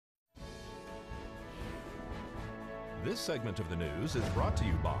This segment of the news is brought to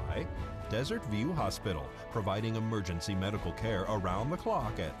you by Desert View Hospital, providing emergency medical care around the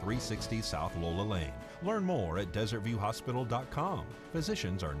clock at 360 South Lola Lane. Learn more at desertviewhospital.com.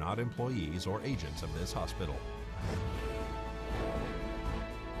 Physicians are not employees or agents of this hospital.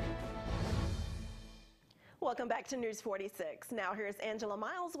 Welcome back to News 46. Now here's Angela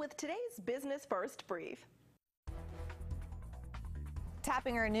Miles with today's Business First Brief.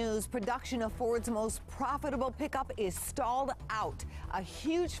 Tapping our news, production of Ford's most profitable pickup is stalled out. A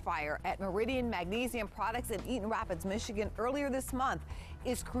huge fire at Meridian Magnesium Products in Eaton Rapids, Michigan earlier this month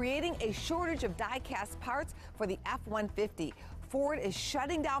is creating a shortage of die-cast parts for the F-150. Ford is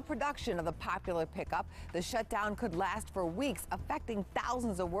shutting down production of the popular pickup. The shutdown could last for weeks, affecting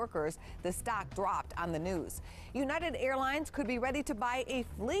thousands of workers. The stock dropped on the news. United Airlines could be ready to buy a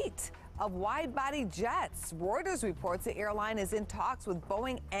fleet of wide-body jets. Reuters reports the airline is in talks with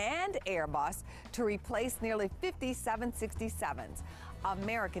Boeing and Airbus to replace nearly 50 767s.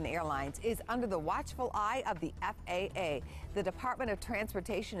 American Airlines is under the watchful eye of the FAA. The Department of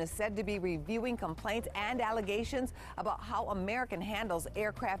Transportation is said to be reviewing complaints and allegations about how American handles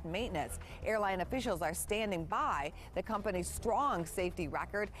aircraft maintenance. Airline officials are standing by the company's strong safety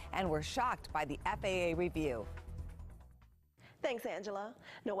record and were shocked by the FAA review. Thanks, Angela.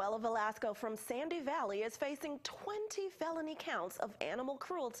 Noella Velasco from Sandy Valley is facing 20 felony counts of animal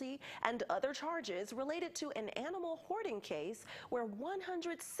cruelty and other charges related to an animal hoarding case where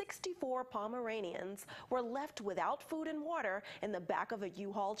 164 Pomeranians were left without food and water in the back of a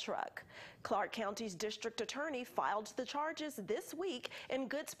U-Haul truck. Clark County's district attorney filed the charges this week in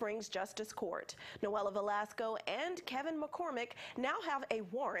Goodsprings Justice Court. Noella Velasco and Kevin McCormick now have a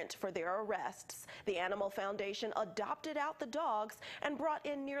warrant for their arrests. The Animal Foundation adopted out the dog and brought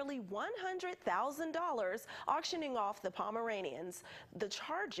in nearly $100,000, auctioning off the Pomeranians. The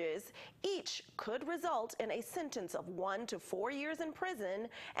charges each could result in a sentence of 1 to 4 years in prison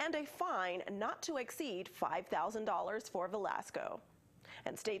and a fine not to exceed $5,000 for Velasco.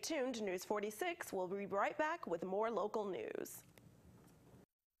 And stay tuned, News 46 will be right back with more local news.